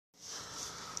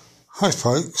Hi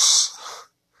folks,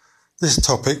 this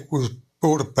topic was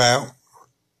brought about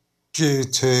due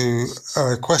to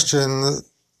a question that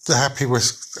the Happy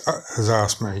Whisk has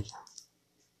asked me.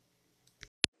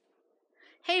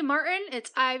 Hey Martin, it's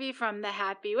Ivy from the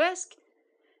Happy Whisk.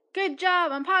 Good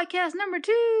job on podcast number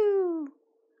 2.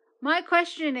 My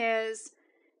question is,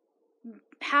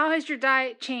 how has your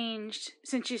diet changed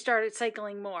since you started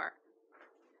cycling more?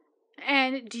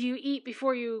 And do you eat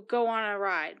before you go on a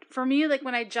ride? For me, like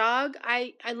when I jog,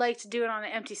 I like to do it on an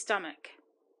empty stomach.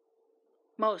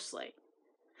 Mostly.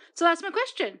 So that's my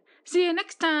question. See you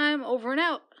next time. Over and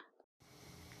out.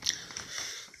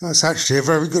 That's actually a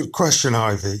very good question,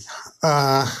 Ivy.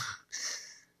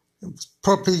 It's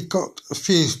probably got a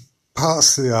few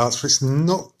parts to the answer. It's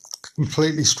not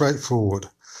completely straightforward.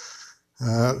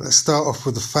 Let's start off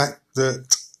with the fact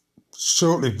that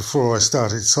shortly before I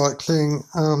started cycling,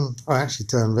 I actually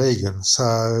turned vegan.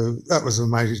 So that was a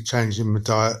major change in my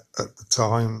diet at the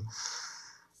time.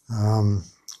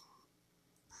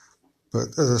 But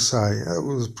as I say, it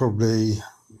was probably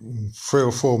 3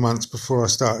 or 4 months before I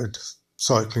started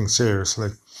cycling seriously.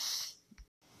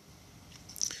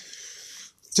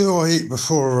 Do I eat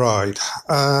before a ride?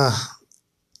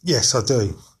 Yes, I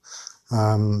do.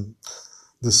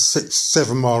 The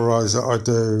 6-7 mile rides that I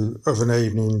do of an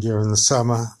evening during the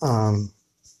summer,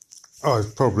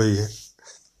 I've probably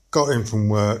got in from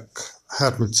work,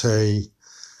 had my tea,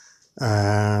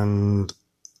 and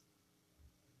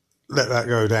let that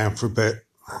go down for a bit,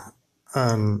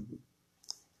 and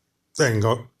then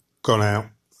gone out,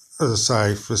 as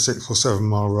I say, for a 6 or 7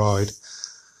 mile ride.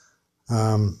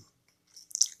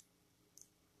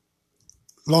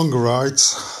 Longer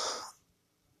rides,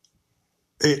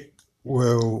 it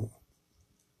will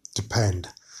depend.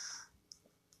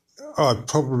 I'd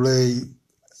probably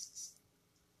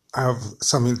have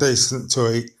something decent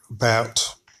to eat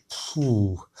about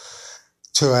 2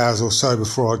 hours or so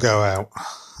before I go out.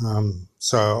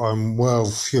 So I'm well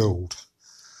fueled.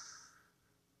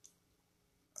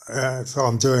 If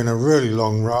I'm doing a really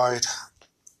long ride,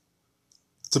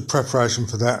 the preparation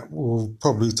for that will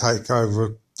probably take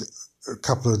over a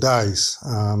couple of days.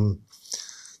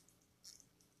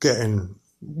 Getting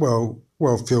well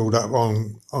fueled up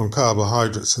on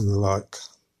carbohydrates and the like.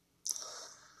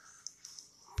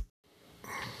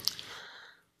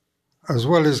 As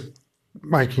well as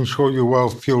making sure you're well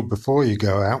fueled before you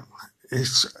go out,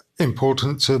 it's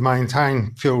important to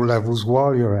maintain fuel levels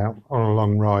while you're out on a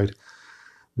long ride.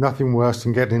 Nothing worse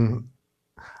than getting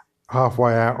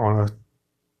halfway out on a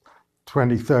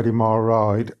 20-30 mile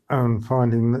ride and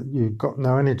finding that you've got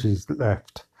no energy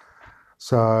left.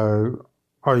 So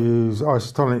I use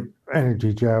isotonic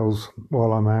energy gels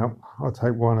while I'm out. I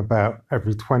take one about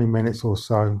every 20 minutes or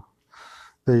so.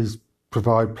 These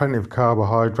provide plenty of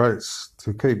carbohydrates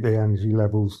to keep the energy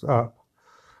levels up.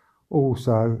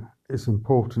 Also, it's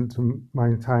important to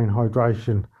maintain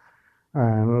hydration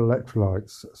and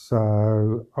electrolytes.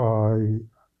 So I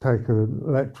take an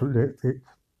electrolytic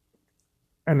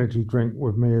energy drink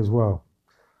with me as well,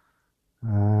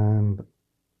 and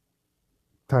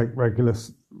take regular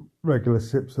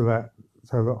sips of that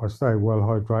so that I stay well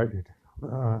hydrated.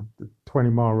 The 20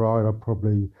 mile ride, I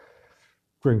probably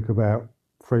drink about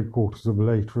 3/4 of a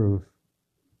litre of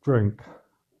drink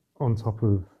on top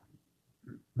of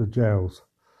the gels.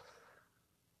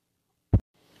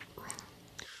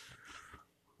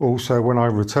 Also, when I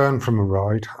return from a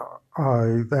ride,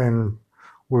 I then,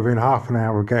 within half an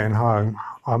hour of getting home,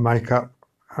 I make up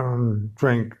and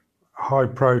drink high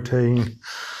protein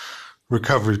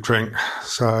recovery drink.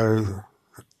 So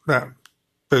that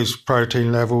boosts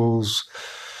protein levels,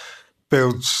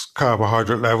 builds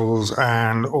carbohydrate levels,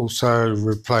 and also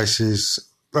replaces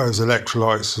those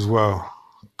electrolytes as well,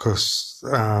 because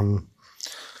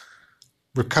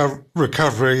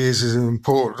recovery is as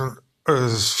important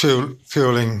as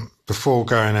fueling before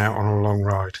going out on a long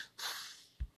ride.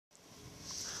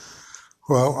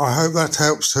 Well, I hope that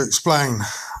helps to explain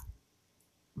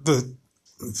the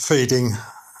feeding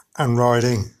and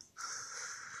riding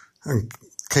and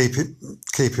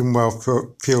keeping well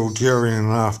fueled during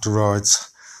and after rides.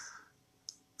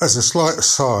 As a slight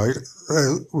aside,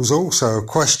 there was also a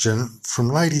question from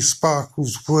Lady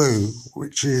Sparkles Woo,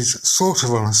 which is sort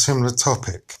of on a similar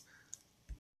topic.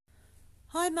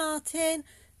 Hi Martin,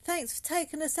 thanks for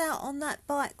taking us out on that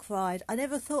bike ride. I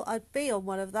never thought I'd be on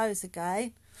one of those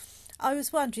again. I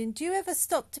was wondering, do you ever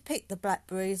stop to pick the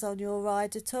blackberries on your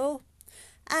ride at all?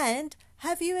 And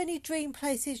have you any dream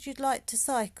places you'd like to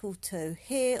cycle to,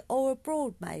 here or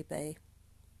abroad maybe?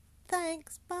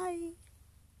 Thanks, bye.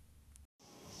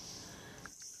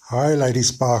 Hi, Lady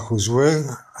Sparkles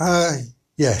Woo.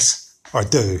 Yes, I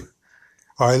do.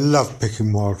 I love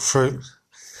picking wild fruit.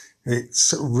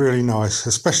 It's really nice,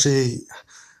 especially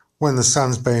when the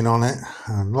sun's been on it,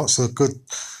 and lots of good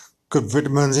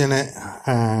vitamins in it,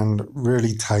 and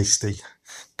really tasty.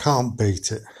 Can't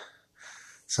beat it.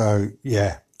 So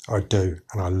yeah, I do,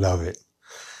 and I love it.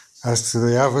 As to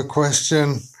the other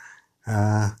question,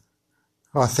 I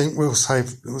think we'll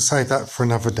save that for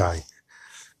another day.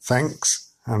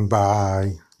 Thanks and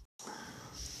bye.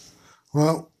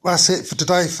 Well, that's it for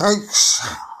today, folks.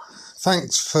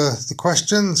 Thanks for the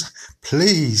questions.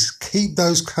 Please keep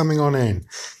those coming on in.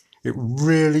 It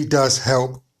really does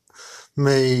help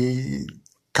me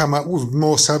come up with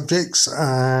more subjects,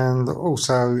 and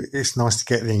also it's nice to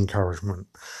get the encouragement.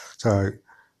 So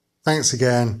thanks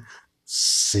again.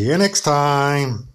 See you next time.